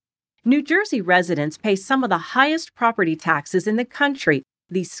New Jersey residents pay some of the highest property taxes in the country.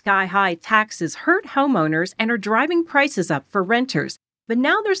 These sky-high taxes hurt homeowners and are driving prices up for renters. But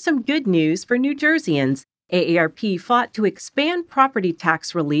now there's some good news for New Jerseyans. AARP fought to expand property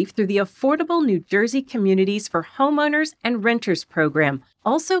tax relief through the Affordable New Jersey Communities for Homeowners and Renters program,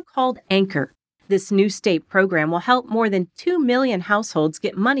 also called ANCHOR. This new state program will help more than 2 million households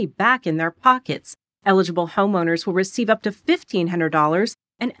get money back in their pockets. Eligible homeowners will receive up to $1,500,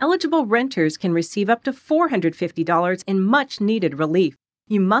 and eligible renters can receive up to $450 in much-needed relief.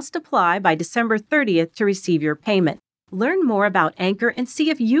 You must apply by December 30th to receive your payment. Learn more about ANCHOR and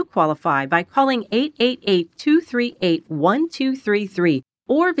see if you qualify by calling 888-238-1233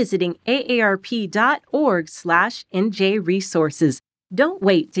 or visiting aarp.org/njresources. Don't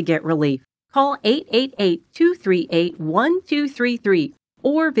wait to get relief. Call 888-238-1233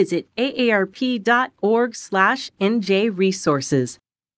 or visit aarp.org/njresources.